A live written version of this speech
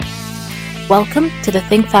Welcome to the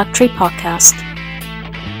Think Factory podcast.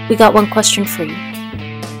 We got one question for you.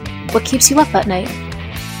 What keeps you up at night?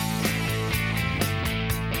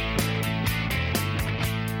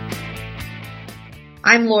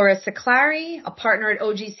 I'm Laura Siclari, a partner at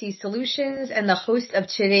OGC Solutions and the host of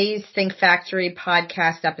today's Think Factory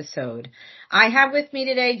podcast episode. I have with me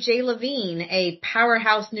today Jay Levine, a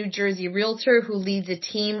powerhouse New Jersey realtor who leads a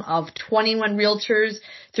team of 21 realtors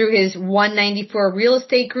through his ONE94 real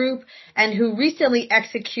estate group and who recently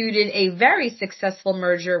executed a very successful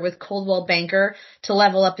merger with Coldwell Banker to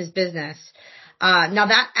level up his business. Now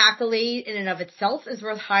that accolade in and of itself is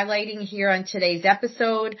worth highlighting here on today's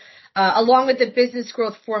episode, along with the business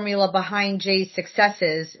growth formula behind Jay's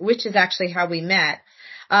successes, which is actually how we met.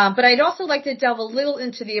 But I'd also like to delve a little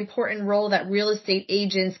into the important role that real estate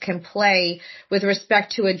agents can play with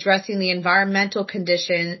respect to addressing the environmental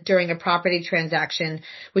condition during a property transaction,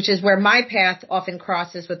 which is where my path often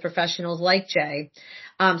crosses with professionals like Jay.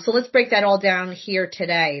 So let's break that all down here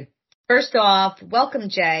today. First off, welcome,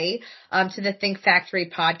 Jay, to the Think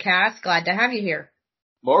Factory podcast. Glad to have you here.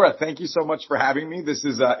 Laura, thank you so much for having me. This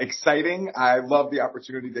is exciting. I love the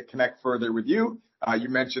opportunity to connect further with you. You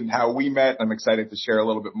mentioned how we met. I'm excited to share a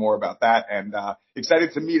little bit more about that and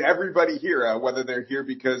excited to meet everybody here, whether they're here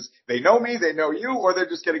because they know me, they know you, or they're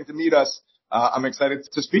just getting to meet us. I'm excited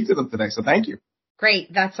to speak to them today. So thank you.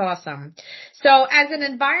 Great. That's awesome. So as an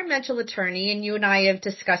environmental attorney, and you and I have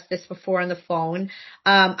discussed this before on the phone,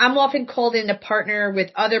 I'm often called in to partner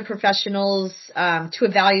with other professionals to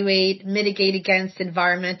evaluate, mitigate against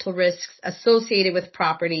environmental risks associated with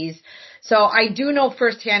properties. So I do know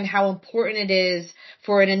firsthand how important it is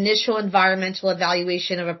for an initial environmental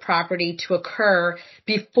evaluation of a property to occur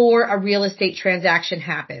before a real estate transaction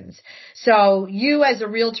happens. So you as a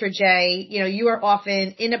realtor, Jay, you are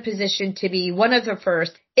often in a position to be one of the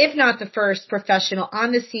first, if not the first professional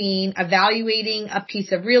on the scene evaluating a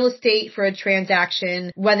piece of real estate for a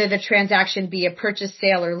transaction, whether the transaction be a purchase,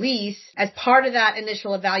 sale, or lease. As part of that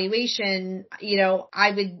initial evaluation,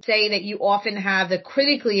 I would say that you often have the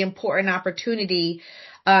critically important opportunity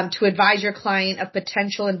to advise your client of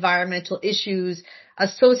potential environmental issues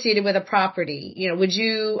associated with a property. Would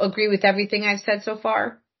you agree with everything I've said so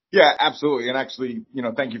far? Yeah, absolutely. And actually,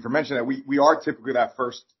 thank you for mentioning that. We are typically that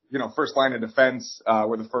first line of defense.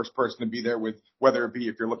 We're the first person to be there with, whether it be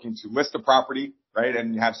if you're looking to list a property, right,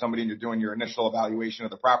 and you have somebody and you're doing your initial evaluation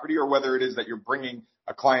of the property, or whether it is that you're bringing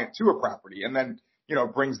a client to a property and then,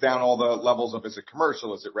 it brings down all the levels of, is it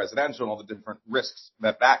commercial, is it residential, and all the different risks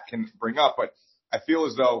that can bring up. But I feel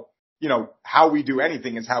as though, how we do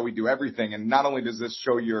anything is how we do everything. And not only does this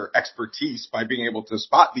show your expertise by being able to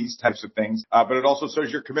spot these types of things, but it also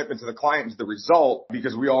shows your commitment to the client and to the result,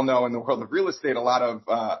 because we all know in the world of real estate, a lot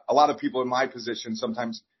of people in my position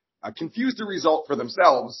sometimes confuse the result for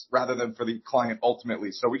themselves rather than for the client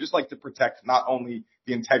ultimately. So we just like to protect not only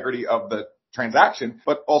the integrity of the transaction,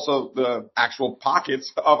 but also the actual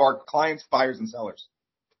pockets of our clients, buyers, and sellers.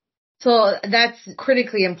 So that's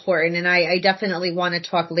critically important. And I definitely want to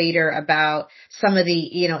talk later about some of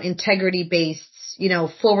the, integrity-based,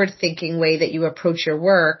 forward-thinking way that you approach your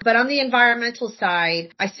work. But on the environmental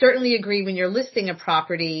side, I certainly agree when you're listing a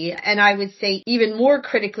property. And I would say even more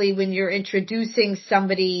critically when you're introducing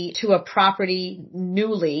somebody to a property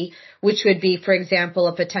newly, which would be, for example,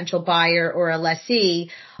 a potential buyer or a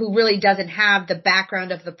lessee who really doesn't have the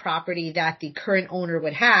background of the property that the current owner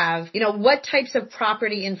would have. What types of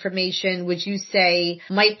property information would you say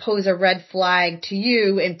might pose a red flag to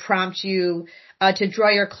you and prompt you to draw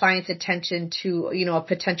your client's attention to, a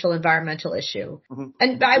potential environmental issue? Mm-hmm.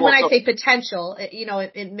 And when I say potential,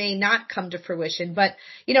 it may not come to fruition, but,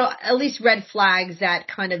 at least red flags that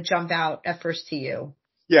kind of jump out at first to you.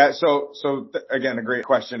 Yeah. So again, a great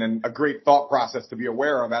question and a great thought process to be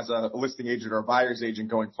aware of as a listing agent or a buyer's agent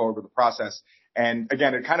going forward with the process. And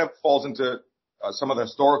again, it kind of falls into some of the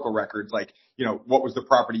historical records, like, what was the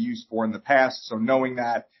property used for in the past? So knowing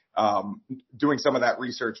that, doing some of that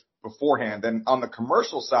research beforehand. And on the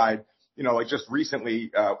commercial side, like just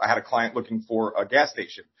recently, I had a client looking for a gas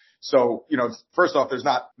station. So, first off, there's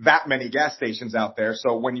not that many gas stations out there.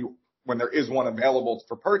 So when there is one available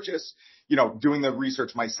for purchase, doing the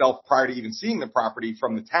research myself prior to even seeing the property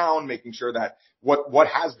from the town, making sure that what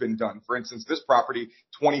has been done. For instance, this property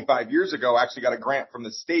 25 years ago actually got a grant from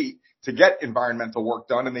the state to get environmental work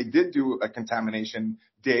done. And they did do a contamination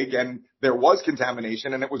dig and there was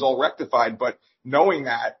contamination and it was all rectified. But knowing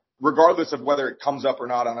that, regardless of whether it comes up or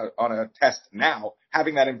not on a test now,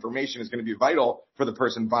 having that information is going to be vital for the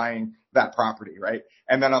person buying that property, right?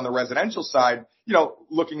 And then on the residential side,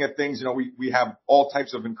 looking at things, we have all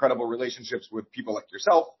types of incredible relationships with people like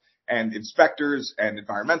yourself and inspectors and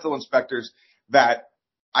environmental inspectors that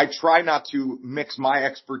I try not to mix my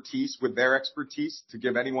expertise with their expertise to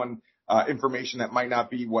give anyone information that might not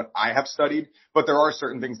be what I have studied. But there are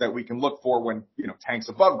certain things that we can look for when, tanks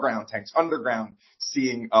above ground, tanks underground,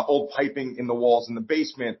 seeing old piping in the walls in the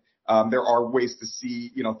basement. There are ways to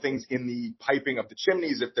see, things in the piping of the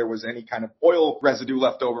chimneys if there was any kind of oil residue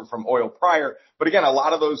left over from oil prior. But again, a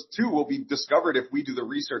lot of those too will be discovered if we do the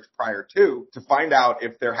research prior to find out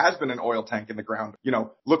if there has been an oil tank in the ground,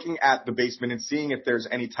 looking at the basement and seeing if there's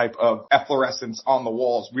any type of efflorescence on the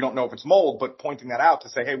walls. We don't know if it's mold, but pointing that out to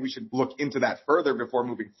say, hey, we should look into that further before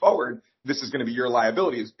moving forward. This is going to be your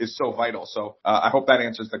liability is so vital. So I hope that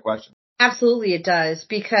answers the question. Absolutely it does,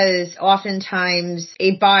 because oftentimes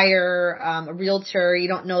a buyer, a realtor, you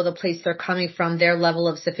don't know the place they're coming from, their level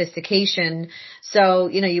of sophistication. So,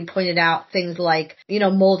 you pointed out things like,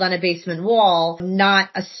 mold on a basement wall, not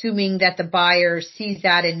assuming that the buyer sees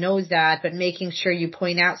that and knows that, but making sure you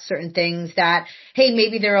point out certain things that, hey,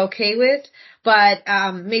 maybe they're okay with, but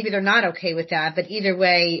maybe they're not okay with that. But either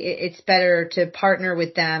way, it's better to partner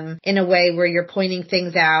with them in a way where you're pointing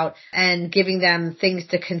things out and giving them things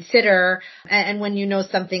to consider. And when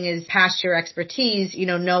something is past your expertise,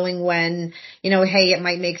 knowing when, hey, it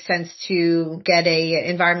might make sense to get a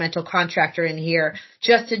environmental contractor in here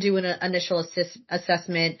just to do an initial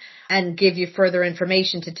assessment and give you further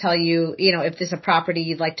information to tell you, if there's a property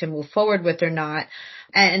you'd like to move forward with or not.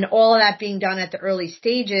 And all of that being done at the early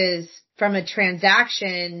stages. From a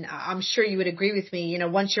transaction, I'm sure you would agree with me,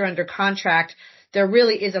 once you're under contract, there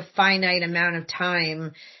really is a finite amount of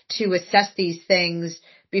time to assess these things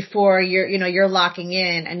before you're locking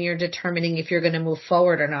in and you're determining if you're going to move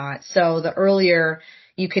forward or not. So the earlier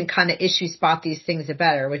you can kind of issue spot these things, the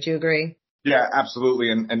better. Would you agree? Yeah,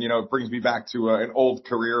 absolutely. And it brings me back to an old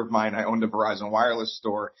career of mine. I owned a Verizon wireless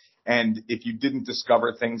store. And if you didn't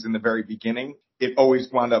discover things in the very beginning, it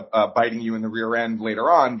always wound up biting you in the rear end later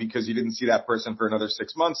on because you didn't see that person for another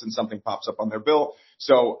 6 months and something pops up on their bill.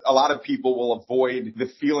 So a lot of people will avoid the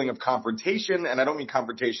feeling of confrontation. And I don't mean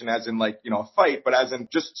confrontation as in a fight, but as in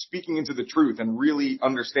just speaking into the truth and really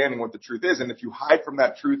understanding what the truth is. And if you hide from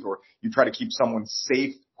that truth or you try to keep someone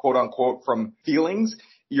safe, quote unquote, from feelings,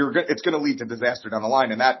 it's going to lead to disaster down the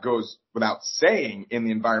line. And that goes without saying in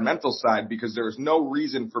the environmental side, because there is no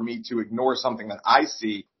reason for me to ignore something that I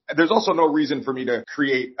see. There's also no reason for me to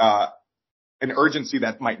create an urgency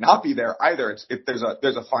that might not be there either. There's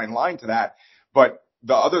a fine line to that. But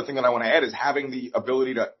the other thing that I want to add is having the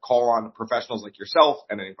ability to call on professionals like yourself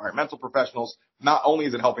and environmental professionals. Not only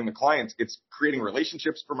is it helping the clients, it's creating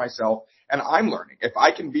relationships for myself, and I'm learning. If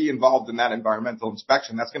I can be involved in that environmental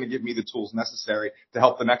inspection, that's going to give me the tools necessary to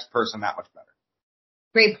help the next person that much better.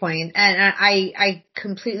 Great point. And I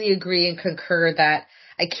completely agree and concur that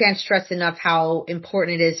I can't stress enough how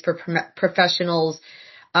important it is for professionals,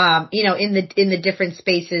 in the different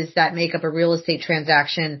spaces that make up a real estate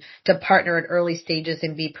transaction to partner at early stages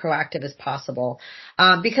and be proactive as possible.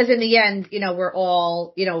 Because in the end, we're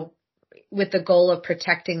all, with the goal of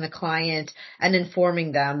protecting the client and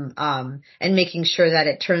informing them, and making sure that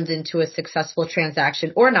it turns into a successful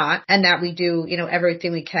transaction or not, and that we do,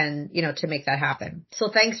 everything we can, to make that happen. So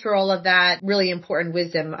thanks for all of that really important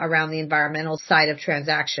wisdom around the environmental side of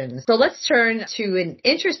transactions. So let's turn to an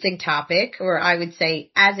interesting topic, or I would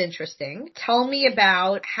say as interesting. Tell me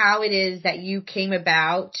about how it is that you came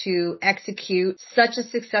about to execute such a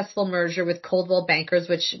successful merger with Coldwell Bankers,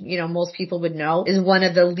 which, most people would know is one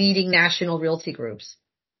of the leading national realty groups.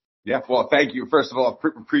 Yeah, well, thank you. First of all,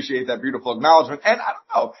 appreciate that beautiful acknowledgement. And I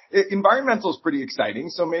don't know, environmental is pretty exciting.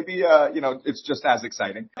 So maybe, it's just as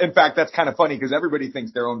exciting. In fact, that's kind of funny because everybody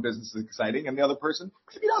thinks their own business is exciting and the other person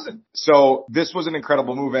maybe doesn't. So this was an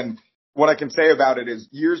incredible move. And what I can say about it is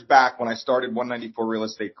years back when I started ONE94 Real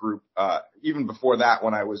Estate Group, even before that,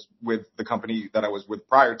 when I was with the company that I was with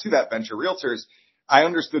prior to that, Venture Realtors, I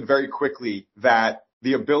understood very quickly that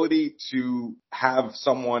the ability to have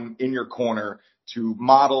someone in your corner to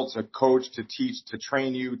model, to coach, to teach, to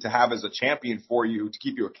train you, to have as a champion for you, to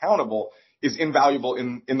keep you accountable is invaluable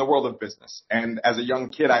in the world of business. And as a young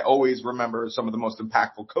kid, I always remember some of the most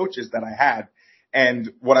impactful coaches that I had.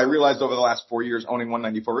 And what I realized over the last 4 years owning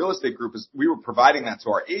ONE94 Real Estate Group is we were providing that to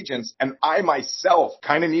our agents, and I myself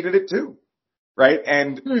kind of needed it too, right?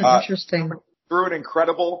 And interesting. Through an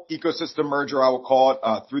incredible ecosystem merger, I will call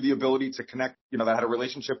it, through the ability to connect, that had a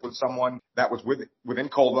relationship with someone that was within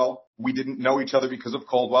Coldwell. We didn't know each other because of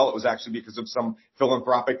Coldwell. It was actually because of some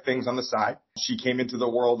philanthropic things on the side. She came into the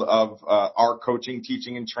world of our coaching,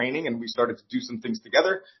 teaching, and training, and we started to do some things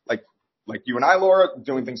together, like you and I, Laura,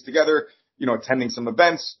 doing things together, attending some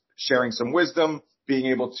events, sharing some wisdom, being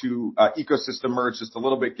able to ecosystem merge just a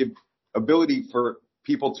little bit, give ability for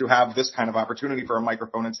people to have this kind of opportunity for a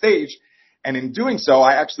microphone and stage. And in doing so,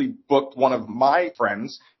 I actually booked one of my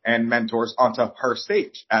friends and mentors onto her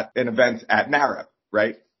stage at an event at NARA,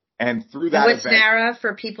 right? And through that what's NARA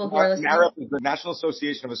for people who are listening? NARA is the National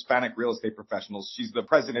Association of Hispanic Real Estate Professionals. She's the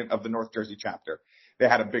president of the North Jersey chapter. They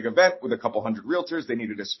had a big event with a couple hundred realtors. They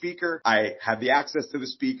needed a speaker. I had the access to the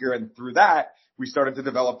speaker. And through that, we started to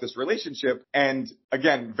develop this relationship. And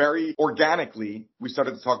again, very organically, we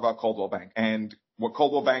started to talk about Coldwell Bank. And what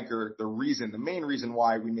Coldwell Banker, the main reason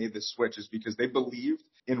why we made this switch is because they believed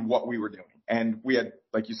in what we were doing. And we had,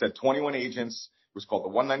 like you said, 21 agents. It was called the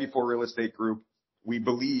 194 Real Estate Group. We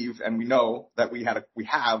believe and we know that we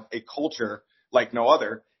have a culture like no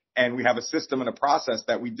other. And we have a system and a process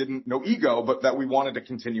that we didn't, no ego, but that we wanted to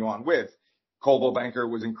continue on with. Coldwell Banker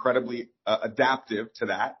was incredibly adaptive to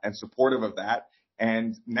that and supportive of that.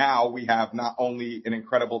 And now we have not only an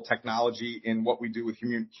incredible technology in what we do with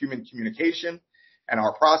human communication and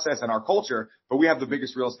our process and our culture, but we have the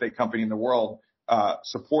biggest real estate company in the world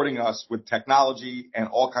supporting us with technology and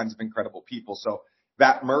all kinds of incredible people. So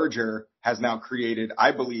that merger has now created,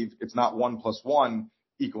 I believe, it's not 1 + 1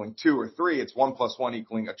 equaling 2 or 3. It's 1 + 1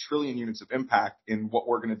 equaling 1 trillion units of impact in what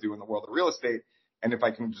we're going to do in the world of real estate. And if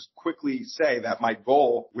I can just quickly say that my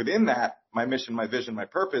goal within that, my mission, my vision, my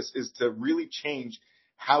purpose is to really change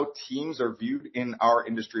how teams are viewed in our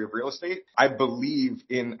industry of real estate. I believe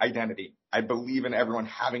in identity. I believe in everyone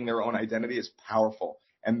having their own identity is powerful.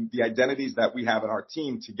 And the identities that we have in our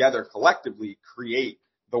team together collectively create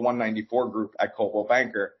the 194 group at Coldwell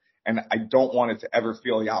Banker. And I don't want it to ever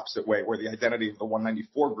feel the opposite way, where the identity of the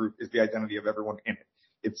 194 group is the identity of everyone in it.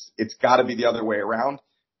 It's got to be the other way around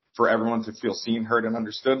for everyone to feel seen, heard, and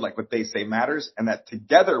understood, like what they say matters, and that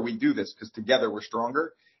together we do this because together we're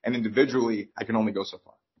stronger, and individually I can only go so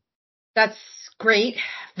far. That's great.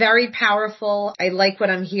 Very powerful. I like what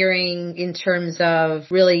I'm hearing in terms of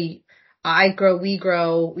really I grow, we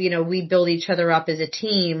grow, we build each other up as a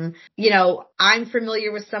team. I'm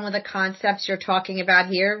familiar with some of the concepts you're talking about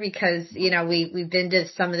here because, we've been to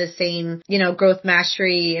some of the same, growth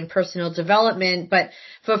mastery and personal development. But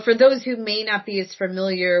for those who may not be as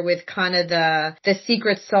familiar with kind of the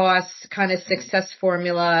secret sauce kind of success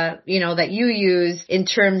formula, that you use in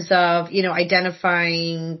terms of,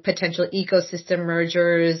 identifying potential ecosystem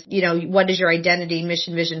mergers, what is your identity,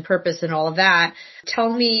 mission, vision, purpose, and all of that.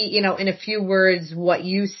 Tell me, in a few words, what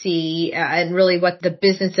you see and really what the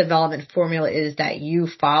business development formula is that you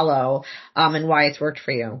follow and why it's worked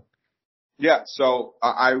for you. Yeah. So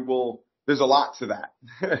there's a lot to that.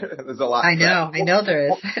 There's a lot. I know there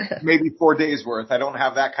is. Maybe 4 days worth. I don't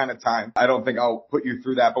have that kind of time. I don't think I'll put you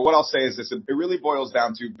through that. But what I'll say is this, it really boils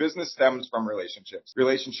down to business stems from relationships.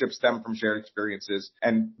 Relationships stem from shared experiences.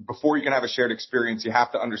 And before you can have a shared experience, you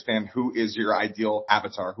have to understand who is your ideal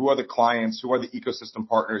avatar. Who are the clients? Who are the ecosystem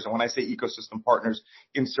partners? And when I say ecosystem partners,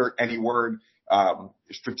 insert any word,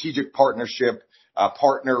 strategic partnership,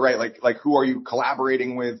 partner, right? Like who are you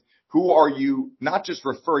collaborating with? Who are you not just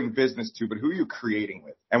referring business to, but who are you creating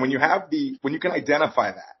with? And when you can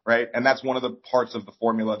identify that, right? And that's one of the parts of the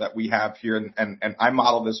formula that we have here. And I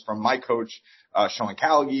model this from my coach, Sean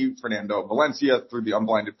Callaghy, Fernando Valencia through the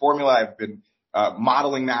Unblinded Formula. I've been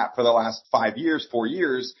modeling that for the last 4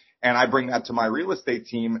 years. And I bring that to my real estate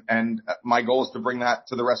team. And my goal is to bring that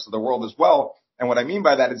to the rest of the world as well. And what I mean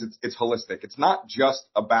by that is it's holistic. It's not just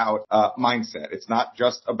about mindset. It's not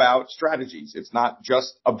just about strategies. It's not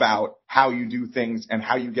just about how you do things and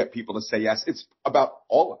how you get people to say yes. It's about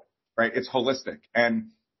all of it, right? It's holistic. And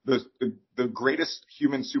the greatest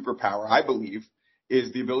human superpower, I believe,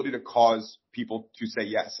 is the ability to cause people to say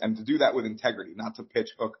yes and to do that with integrity, not to pitch,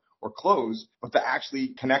 hook, or close, but to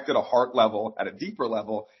actually connect at a heart level, at a deeper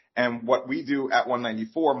level. And what we do at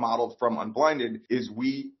 194, modeled from Unblinded, is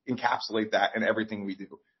we encapsulate that in everything we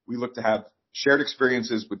do. We look to have shared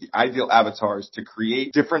experiences with the ideal avatars to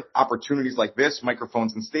create different opportunities like this,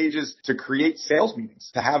 microphones and stages, to create sales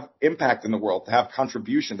meetings, to have impact in the world, to have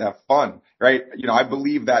contribution, to have fun, right? I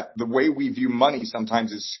believe that the way we view money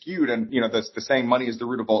sometimes is skewed. And, the saying money is the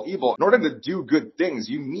root of all evil. In order to do good things,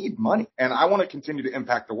 you need money. And I want to continue to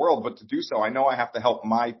impact the world, but to do so, I know I have to help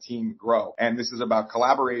my team grow. And this is about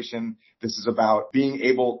collaboration. This is about being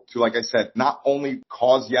able to, like I said, not only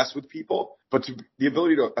cause yes with people, but to the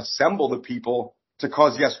ability to assemble the people to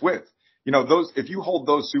cause yes with. If you hold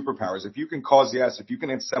those superpowers, if you can cause yes, if you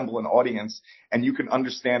can assemble an audience and you can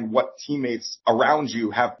understand what teammates around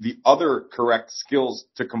you have the other correct skills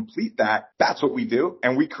to complete that, that's what we do.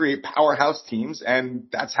 And we create powerhouse teams. And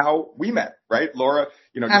that's how we met, right? Laura,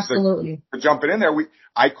 Absolutely. Just for jumping in there,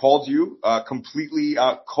 I called you, completely,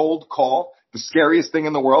 cold call. the scariest thing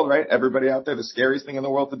in the world, right? Everybody out there, the scariest thing in the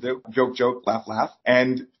world to do. Joke, joke, laugh, laugh.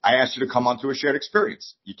 And I asked you to come onto a shared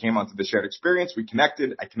experience. You came onto the shared experience. We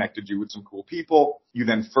connected. I connected you with some cool people. You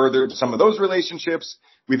then furthered some of those relationships.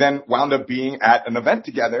 We then wound up being at an event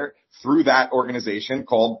together through that organization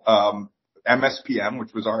called MSPM,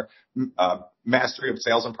 which was our Mastery of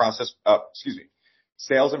Sales and Process,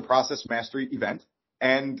 Sales and Process Mastery event.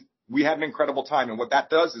 And we had an incredible time. And what that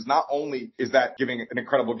does is not only is that giving an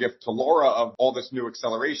incredible gift to Laura of all this new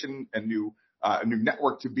acceleration and a new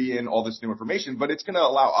network to be in, all this new information, but it's going to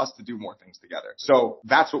allow us to do more things together. So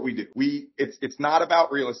that's what we do. It's not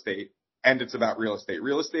about real estate. And it's about real estate.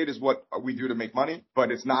 Real estate is what we do to make money,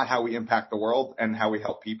 but it's not how we impact the world and how we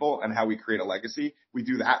help people and how we create a legacy. We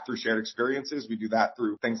do that through shared experiences. We do that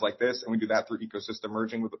through things like this, and we do that through ecosystem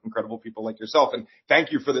merging with incredible people like yourself. And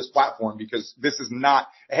thank you for this platform, because this is not,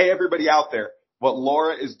 hey, everybody out there, what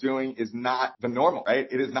Laura is doing is not the normal, right?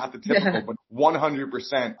 It is not the typical, but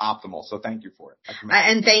 100% optimal. So thank you for it.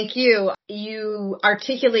 And thank you. You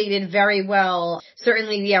articulated very well.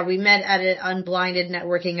 Certainly, yeah, we met at an unblinded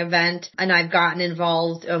networking event, and I've gotten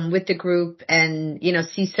involved with the group and,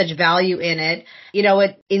 see such value in it.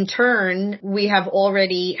 In turn, we have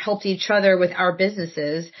already helped each other with our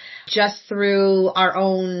businesses just through our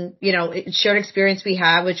own, shared experience we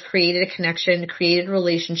have, which created a connection, created a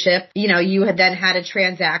relationship. You had then had a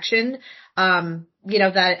transaction,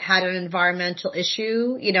 that had an environmental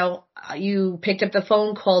issue. You picked up the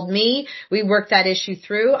phone, called me. We worked that issue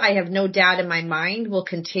through. I have no doubt in my mind we'll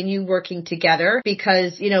continue working together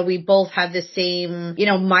because, we both have the same,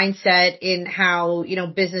 mindset in how,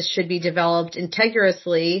 business should be developed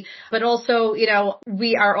integrously. But also,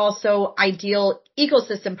 we are also ideal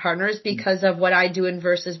ecosystem partners because of what I do and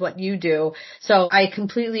versus what you do. So I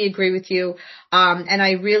completely agree with you. And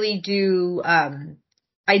I really do,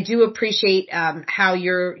 I do appreciate how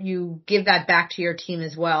you give that back to your team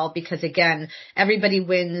as well, because again, everybody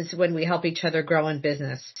wins when we help each other grow in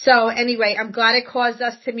business. So anyway, I'm glad it caused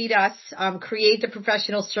us to meet us, create the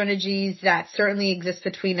professional synergies that certainly exist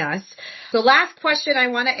between us. The last question I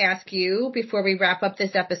want to ask you before we wrap up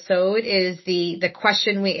this episode is the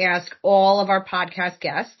question we ask all of our podcast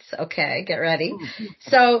guests. Okay, get ready.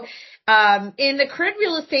 So in the current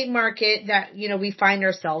real estate market that, we find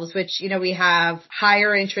ourselves, which, we have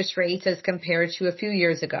higher interest rates as compared to a few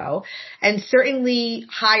years ago, and certainly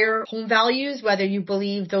higher home values, whether you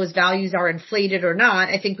believe those values are inflated or not,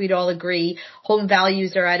 I think we'd all agree home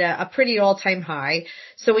values are at a pretty all-time high.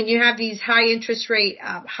 So when you have these high interest rate,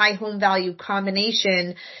 high home value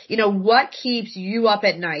combination, what keeps you up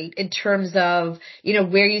at night in terms of,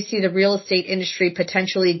 where you see the real estate industry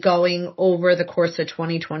potentially going over the course of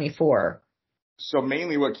 2024? So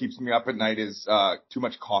mainly what keeps me up at night is too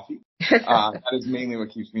much coffee. That is mainly what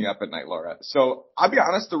keeps me up at night, Laura. So I'll be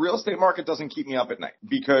honest, the real estate market doesn't keep me up at night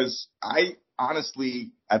because I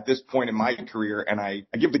honestly, at this point in my career, and I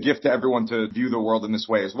give the gift to everyone to view the world in this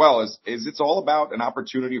way as well, is it's all about an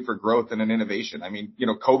opportunity for growth and an innovation. I mean,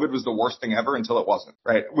 COVID was the worst thing ever until it wasn't,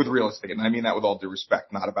 right? With real estate. And I mean that with all due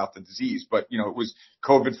respect, not about the disease, but it was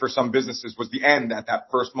COVID for some businesses was the end at that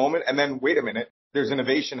first moment. And then wait a minute, there's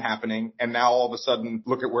innovation happening. And now all of a sudden,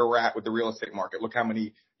 look at where we're at with the real estate market. Look how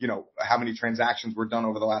many transactions were done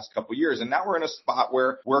over the last couple of years. And now we're in a spot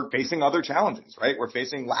where we're facing other challenges, right? We're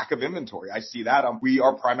facing lack of inventory. I see that. We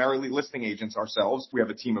are primarily listing agents ourselves. We have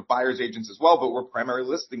a team of buyers agents as well, but we're primarily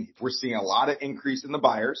listing. We're seeing a lot of increase in the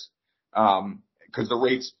buyers. Because the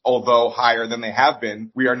rates, although higher than they have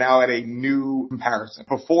been, we are now at a new comparison.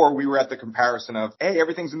 Before, we were at the comparison of, hey,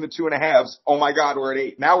 everything's in the 2.5s. Oh my God, we're at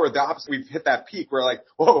 8. Now we're at the opposite. We've hit that peak. We're like,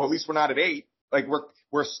 whoa, at least we're not at 8. Like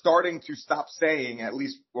we're starting to stop saying at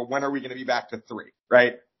least, well, when are we going to be back to 3,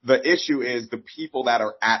 right? The issue is the people that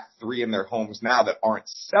are at 3 in their homes now that aren't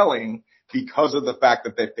selling because of the fact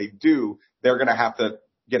that if they do, they're going to have to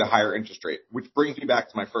get a higher interest rate, which brings me back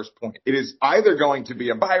to my first point. It is either going to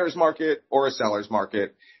be a buyer's market or a seller's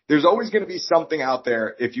market. There's always going to be something out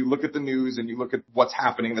there. If you look at the news and you look at what's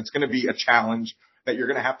happening, that's going to be a challenge that you're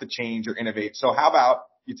going to have to change or innovate. So how about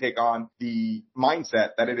you take on the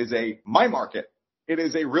mindset that it is my market. It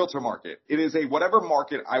is a realtor market. It is a whatever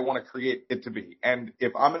market I want to create it to be. And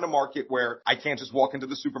if I'm in a market where I can't just walk into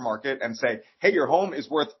the supermarket and say, hey, your home is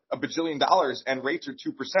worth $1 bajillion and rates are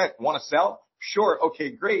 2%, want to sell? Sure.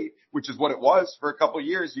 Okay, great. Which is what it was for a couple of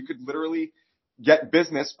years. You could literally get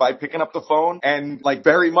business by picking up the phone and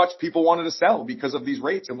very much people wanted to sell because of these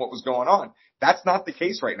rates and what was going on. That's not the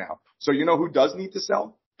case right now. So you know who does need to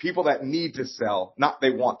sell? People that need to sell, not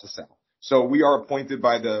they want to sell. So we are appointed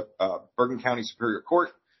by the Bergen County Superior Court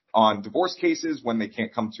on divorce cases when they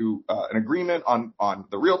can't come to an agreement on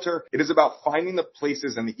the Realtor. It is about finding the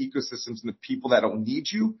places and the ecosystems and the people that don't need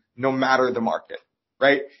you, no matter the market,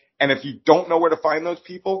 right? And if you don't know where to find those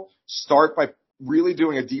people, start by really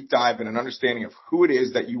doing a deep dive and an understanding of who it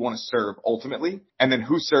is that you want to serve ultimately, and then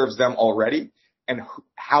who serves them already, and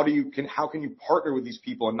how can you partner with these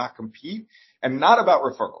people and not compete, and not about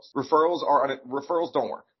referrals. Referrals don't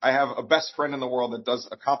work. I have a best friend in the world that does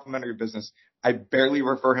a complementary business. I barely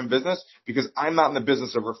refer him business because I'm not in the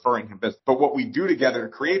business of referring him business. But what we do together to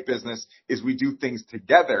create business is we do things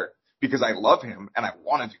together because I love him and I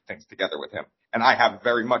want to do things together with him. And I have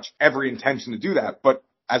very much every intention to do that. But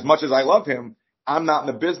as much as I love him, I'm not in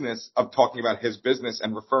the business of talking about his business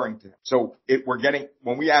and referring to him. So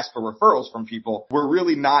when we ask for referrals from people, we're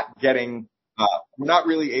really not getting, we're not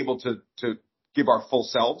really able to give our full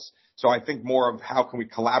selves. So I think more of how can we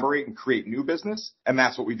collaborate and create new business. And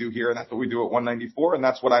that's what we do here. And that's what we do at 194. And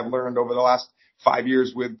that's what I've learned over the last 5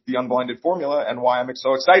 years with the unblinded formula, and why I'm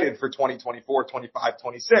so excited for 2024, 25,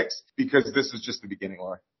 26, because this is just the beginning,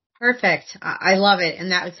 Laura. Perfect. I love it.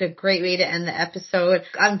 And that was a great way to end the episode.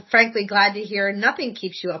 I'm frankly glad to hear nothing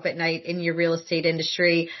keeps you up at night in your real estate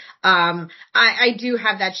industry. I do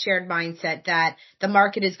have that shared mindset that the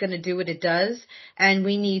market is going to do what it does, and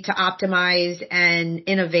we need to optimize and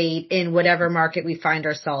innovate in whatever market we find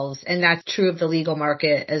ourselves. And that's true of the legal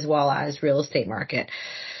market as well as real estate market.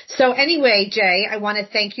 So anyway, Jay, I want to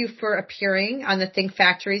thank you for appearing on the Think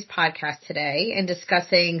Factories podcast today and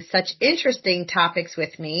discussing such interesting topics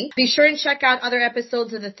with me. Be sure and check out other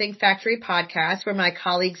episodes of the Think Factory podcast where my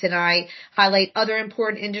colleagues and I highlight other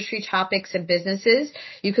important industry topics and businesses.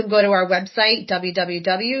 You can go to our website,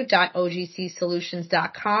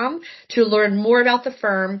 www.ogcsolutions.com, to learn more about the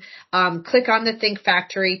firm. Click on the Think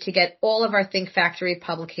Factory to get all of our Think Factory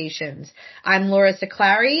publications. I'm Laura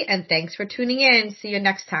Siclari, and thanks for tuning in. See you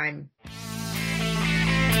next time.